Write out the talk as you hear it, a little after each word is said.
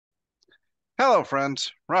Hello,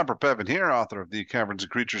 friends. Robert Bevan here, author of the Caverns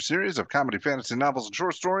Creatures series of comedy, fantasy novels, and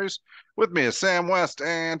short stories. With me is Sam West,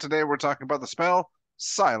 and today we're talking about the spell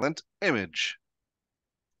Silent Image.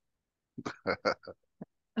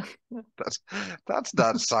 That's that's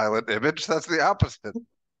not silent image. That's the opposite.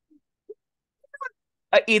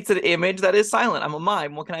 It's an image that is silent. I'm a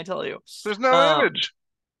mime. What can I tell you? There's no Um, image.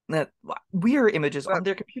 that weird images That on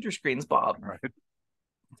their computer screens, Bob. right.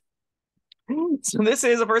 So this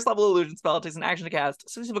is a first level illusion spell. It takes an action to cast,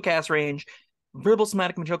 60-foot cast range, verbal,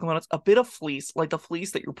 somatic, and material components, a bit of fleece, like the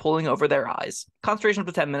fleece that you're pulling over their eyes. Concentration up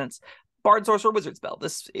to 10 minutes. Bard, sorcerer, wizard spell.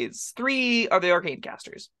 This is 3 of the arcane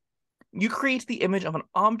casters. You create the image of an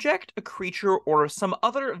object, a creature, or some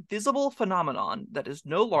other visible phenomenon that is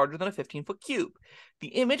no larger than a 15-foot cube. The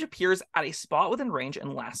image appears at a spot within range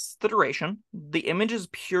and lasts the duration. The image is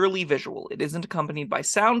purely visual. It isn't accompanied by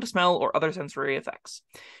sound, smell, or other sensory effects.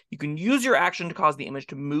 You can use your action to cause the image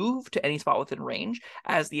to move to any spot within range.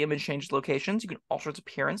 As the image changes locations, you can alter its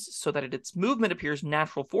appearance so that its movement appears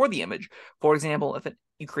natural for the image. For example, if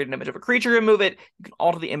you create an image of a creature and move it, you can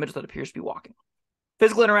alter the image that appears to be walking.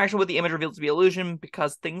 Physical interaction with the image reveals to be illusion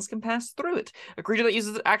because things can pass through it. A creature that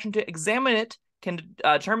uses action to examine it can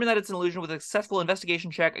determine that it's an illusion with a successful investigation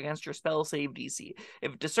check against your spell save DC.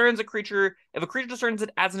 If a creature discerns it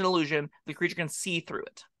as an illusion, the creature can see through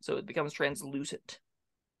it, so it becomes translucent.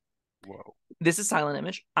 Whoa. This is Silent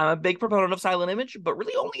Image. I'm a big proponent of Silent Image, but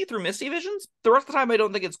really only through Misty Visions. The rest of the time, I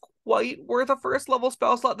don't think it's quite worth a first level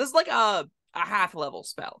spell slot. This is like a half level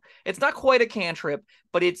spell. It's not quite a cantrip,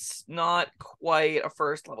 but it's not quite a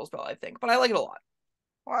first level spell, I think. But I like it a lot.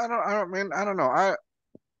 Well, I don't know.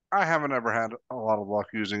 I haven't ever had a lot of luck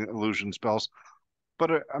using illusion spells,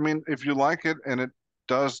 but if you like it and it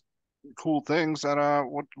does cool things, then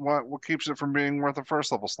what keeps it from being worth a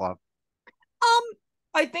first level slot? Um,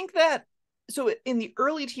 I think that so in the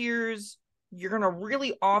early tiers, you're gonna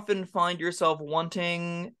really often find yourself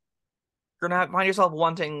wanting. You're gonna find yourself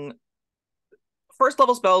wanting first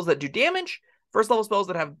level spells that do damage, first level spells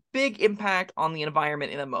that have big impact on the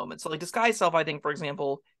environment in a moment. So, like Disguise Self, I think, for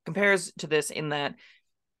example, compares to this in that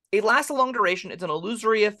it lasts a long duration. It's an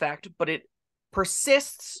illusory effect, but it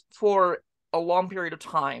persists for a long period of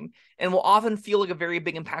time and will often feel like a very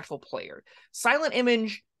big, impactful player. Silent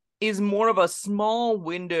Image is more of a small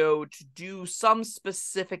window to do some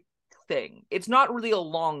specific thing. It's not really a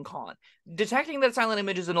long con. Detecting that Silent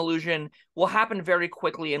Image is an illusion will happen very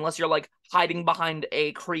quickly unless you're like hiding behind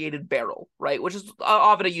a created barrel, right? Which is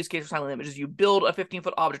often a use case for Silent Image is you build a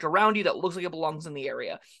 15-foot object around you that looks like it belongs in the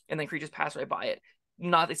area, and then creatures pass right by it,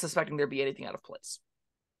 not suspecting there be anything out of place.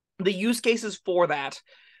 The use cases for that,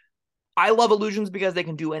 I love illusions because they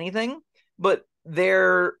can do anything, but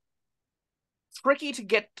they're tricky to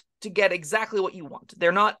get exactly what you want.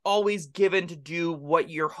 They're not always given to do what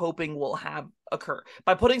you're hoping will have occur.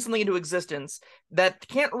 By putting something into existence that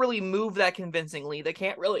can't really move that convincingly, that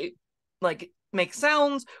can't really like make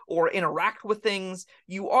sounds or interact with things,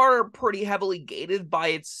 you are pretty heavily gated by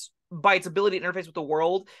its ability to interface with the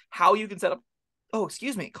world. How you can set up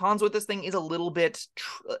cons with this thing is a little bit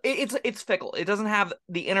it's fickle. It doesn't have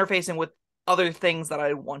the interfacing with other things that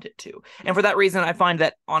I want it to. And for that reason, I find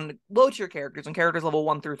that on low tier characters, on characters level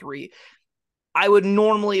 1 through 3, I would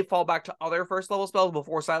normally fall back to other first level spells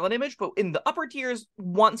before Silent Image, but in the upper tiers,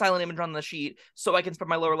 want Silent Image on the sheet so I can spend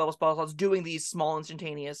my lower level spell slots doing these small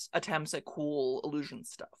instantaneous attempts at cool illusion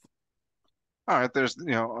stuff. All right, there's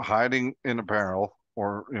hiding in a barrel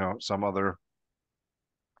or some other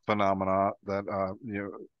phenomena that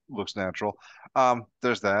looks natural.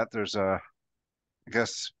 There's that. There's I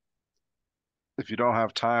guess if you don't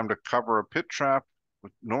have time to cover a pit trap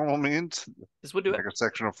with normal means, This would do it. like a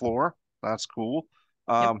section of floor, that's cool.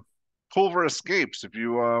 Yep, Pulver escapes if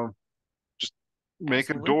you just make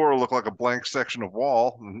a absolutely. door look like a blank section of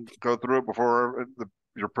wall and go through it before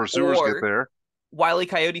your pursuers get Or there. Wile E.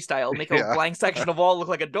 Coyote style, make a Yeah, blank section of wall look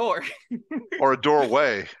like a door. or a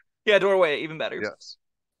doorway. Yeah, doorway, even better. Yes.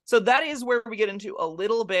 So that is where we get into a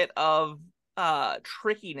little bit of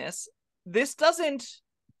trickiness. This doesn't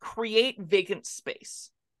create vacant space,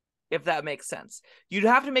 if that makes sense. You'd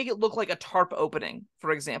have to make it look like a tarp opening, for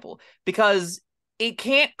example, because it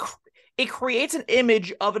can't. It creates an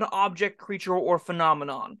image of an object, creature, or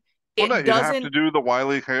phenomenon. Well, no, It you'd have to doesn't. do the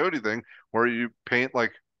Wile E. Coyote thing where you paint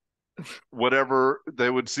like whatever they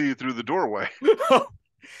would see through the doorway.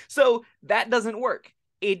 So that doesn't work.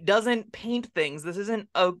 It doesn't paint things. This isn't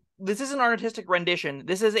an artistic rendition.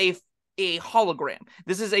 This is a hologram.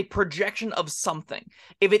 This is a projection of something.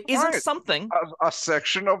 If it All isn't right, something, a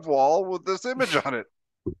section of wall with this image on it.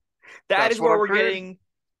 that That's is what where I'm we're creating. getting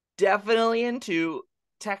definitely into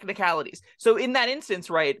technicalities. So in that instance,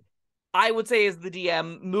 right, I would say as the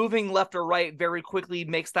DM, moving left or right very quickly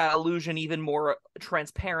makes that illusion even more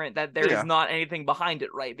transparent that there is Yeah. not anything behind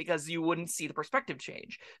it, right? Because you wouldn't see the perspective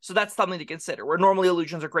change. So that's something to consider. Where normally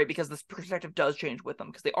illusions are great because the perspective does change with them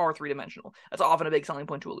because they are three-dimensional. That's often a big selling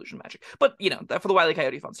point to illusion magic. But, for the Wile E.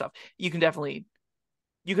 Coyote fun stuff, you can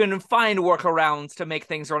find workarounds to make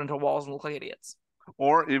things run into walls and look like idiots.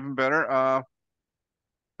 Or even better,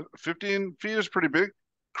 15 feet is pretty big.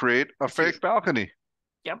 Create a It's huge. fake balcony.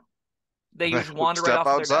 Yep. They And then just wander right step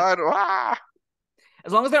off to their death. outside. Ah!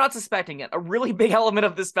 As long as they're not suspecting it. A really big element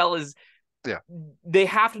of this spell is Yeah. they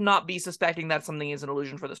have to not be suspecting that something is an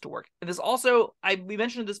illusion for this to work. And this also, we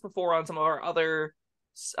mentioned this before on some of our other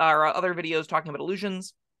videos talking about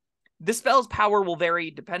illusions. This spell's power will vary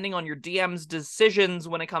depending on your DM's decisions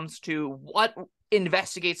when it comes to what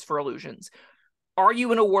investigates for illusions. Are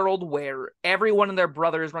you in a world where everyone and their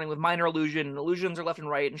brother is running with minor illusion, and illusions are left and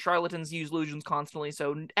right, and charlatans use illusions constantly,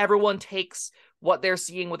 so everyone takes what they're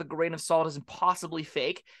seeing with a grain of salt as impossibly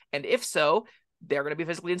fake? And if so, they're going to be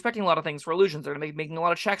physically inspecting a lot of things for illusions. They're going to be making a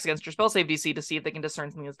lot of checks against your spell save DC to see if they can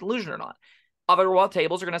discern something as an illusion or not. Other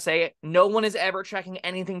tables are going to say no one is ever checking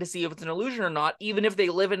anything to see if it's an illusion or not, even if they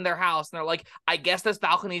live in their house and they're like, I guess this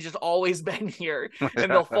balcony's just always been here, and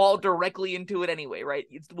they'll fall directly into it anyway, right?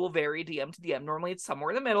 It will vary DM to DM. Normally it's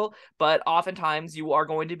somewhere in the middle, but oftentimes you are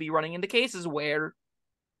going to be running into cases where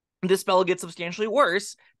this spell gets substantially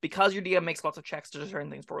worse because your DM makes lots of checks to discern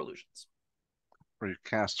things for illusions. Or you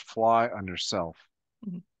cast fly on yourself.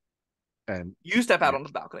 Mm-hmm. And you step out on the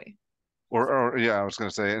balcony. Or yeah, I was going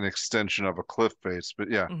to say an extension of a cliff face, but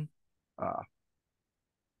yeah. Mm-hmm.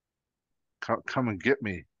 Come and get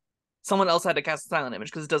me. Someone else had to cast a silent image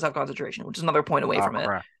because it does have concentration, which is another point away from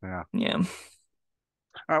Crap. Yeah. Yeah.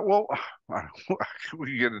 Well,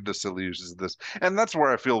 we get into silly uses of this, and that's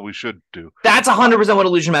where I feel we should do. That's 100% what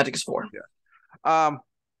illusion magic is for. Yeah.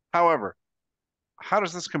 However, how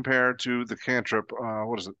does this compare to the cantrip?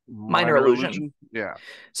 What is it? Minor illusion. Yeah.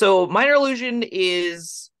 So minor illusion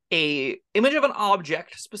is a image of an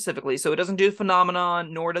object specifically. So it doesn't do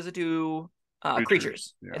phenomenon, nor does it do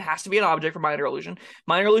creatures. Yeah. It has to be an object for minor illusion.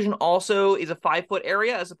 Minor illusion also is a 5-foot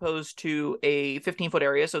area as opposed to a 15-foot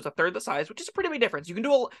area, so it's a third the size, which is a pretty big difference. You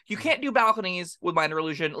can't do balconies with minor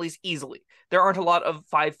illusion, at least easily. There aren't a lot of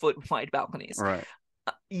 5-foot wide balconies. Right.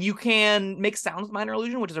 You can make sounds with minor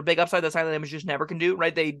illusion, which is a big upside that silent image just never can do,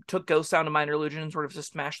 right? They took ghost sound and minor illusion and sort of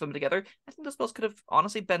just smashed them together. I think those spells could have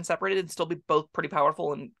honestly been separated and still be both pretty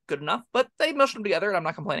powerful and good enough, but they mushed them together and I'm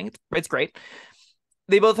not complaining. It's great.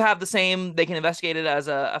 They both have the same, they can investigate it as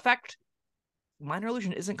a effect. Minor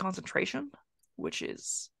illusion isn't concentration, which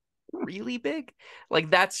is really big. Like,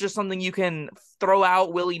 that's just something you can throw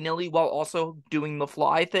out willy-nilly while also doing the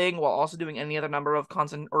fly thing, while also doing any other number of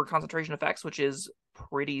concentration effects, which is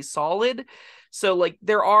pretty solid. So, like,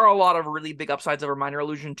 there are a lot of really big upsides over minor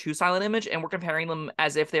illusion to silent image, and we're comparing them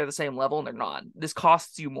as if they're the same level, and they're not. This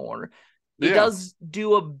costs you more. It does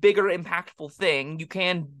do a bigger, impactful thing. You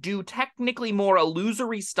can do technically more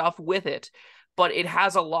illusory stuff with it, but it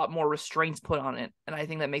has a lot more restraints put on it, and I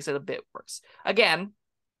think that makes it a bit worse. Again,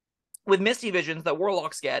 with Misty Visions that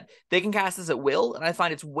Warlocks get, they can cast this at will, and I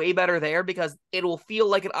find it's way better there because it will feel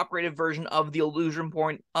like an upgraded version of the illusion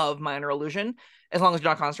point of minor illusion, as long as you're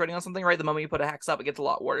not concentrating on something, right? The moment you put a hex up, it gets a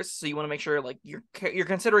lot worse, so you want to make sure like you're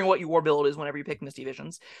considering what your build is whenever you pick Misty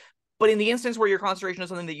Visions. But in the instance where your concentration is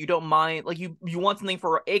something that you don't mind, like you want something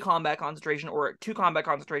for a combat concentration or 2 combat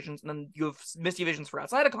concentrations, and then you have Misty Visions for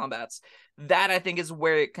outside of combats, that I think is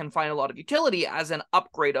where it can find a lot of utility as an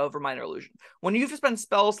upgrade over minor illusion. When you have to spend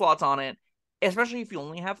spell slots on it, especially if you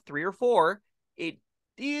only have 3 or 4, it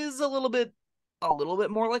is a little bit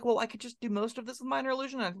more like, well, I could just do most of this with minor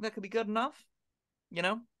illusion, and I think that could be good enough, you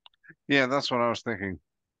know? Yeah, that's what I was thinking.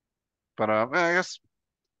 But I guess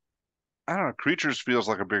I don't know. Creatures feels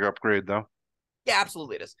like a big upgrade, though. Yeah,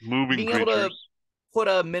 absolutely it is. Moving Being creatures. able to put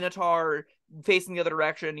a Minotaur facing the other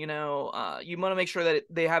direction, you want to make sure that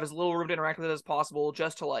they have as little room to interact with it as possible,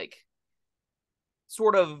 just to like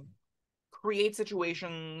sort of create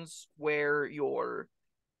situations where your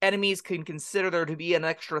enemies can consider there to be an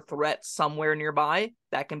extra threat somewhere nearby.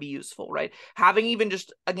 That can be useful, right? Having even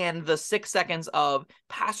just, again, the 6 seconds of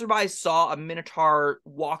passerby saw a Minotaur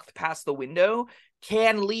walk past the window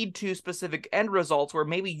can lead to specific end results where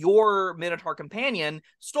maybe your Minotaur companion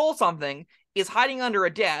stole something, is hiding under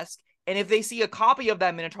a desk, and if they see a copy of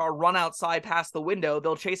that Minotaur run outside past the window,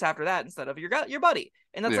 they'll chase after that instead of your buddy.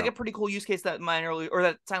 And that's like a pretty cool use case that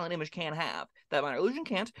that silent image can have, that minor illusion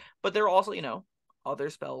can't. But there are also,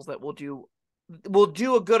 other spells that will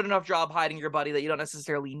do a good enough job hiding your buddy that you don't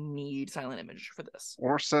necessarily need silent image for this.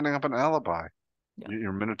 Or setting up an alibi. Yeah.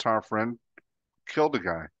 Your Minotaur friend killed a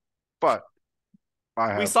guy. but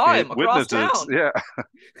I We have saw eight him across witnesses. town.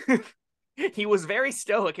 Yeah. He was very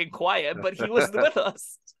stoic and quiet, but he was with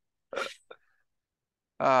us.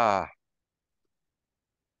 Ah,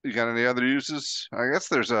 you got any other uses? I guess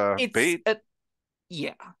there's a It's bait.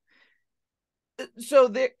 yeah. So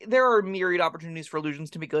there are myriad opportunities for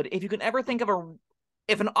illusions to be good. If you can ever think of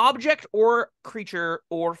if an object or creature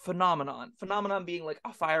or phenomenon being like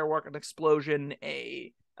a firework, an explosion,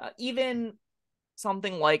 even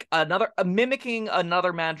something like mimicking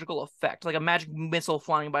another magical effect, like a magic missile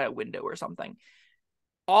flying by a window or something.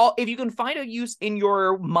 If you can find a use in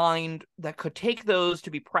your mind that could take those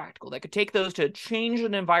to be practical, that could take those to change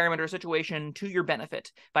an environment or situation to your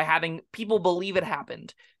benefit by having people believe it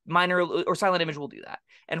happened, minor or silent image will do that.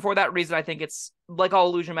 And for that reason, I think it's, like all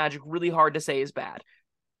illusion magic, really hard to say is bad.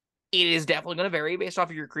 It is definitely going to vary based off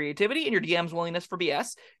of your creativity and your DM's willingness for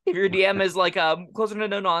BS. If your DM is like closer to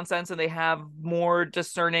no nonsense and they have more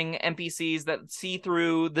discerning NPCs that see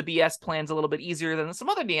through the BS plans a little bit easier than some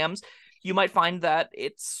other DMs, you might find that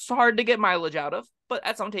it's hard to get mileage out of. But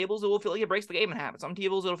at some tables, it will feel like it breaks the game in half. At some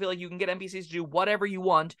tables, it'll feel like you can get NPCs to do whatever you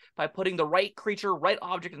want by putting the right creature, right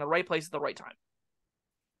object in the right place at the right time.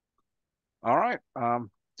 All right.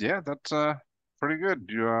 Yeah, that's pretty good.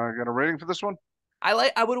 You got a rating for this one? I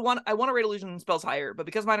want to rate illusion spells higher, but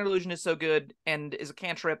because minor illusion is so good and is a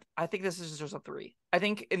cantrip, I think this is just a 3. I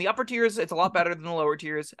think in the upper tiers it's a lot better than the lower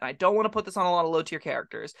tiers, and I don't want to put this on a lot of low tier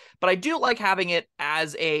characters, but I do like having it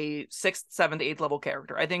as a 6th, 7th, 8th level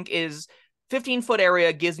character. I think 15-foot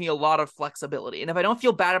area gives me a lot of flexibility, and if I don't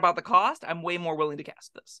feel bad about the cost, I'm way more willing to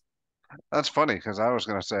cast this. That's funny because I was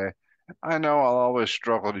gonna say, I know I'll always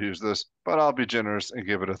struggle to use this, but I'll be generous and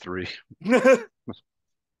give it a 3.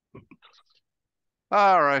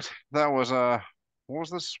 All right, that was what was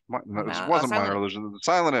this? No, this wasn't minor Silent. illusion. The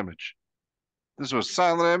silent image. This was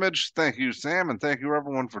silent image. Thank you, Sam, and thank you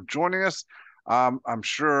everyone for joining us. I'm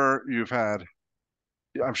sure you have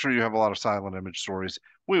a lot of silent image stories.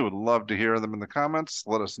 We would love to hear them in the comments.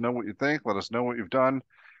 Let us know what you think. Let us know what you've done,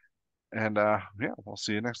 and yeah, we'll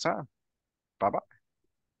see you next time. Bye bye.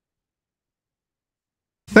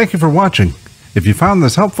 Thank you for watching. If you found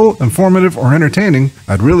this helpful, informative, or entertaining,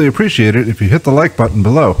 I'd really appreciate it if you hit the like button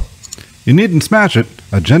below. You needn't smash it,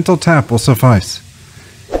 a gentle tap will suffice.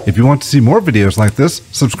 If you want to see more videos like this,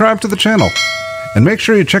 subscribe to the channel. And make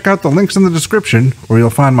sure you check out the links in the description, where you'll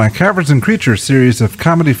find my Caverns Creatures series of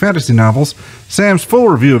comedy fantasy novels, Sam's full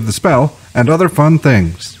review of the spell, and other fun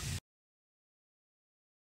things.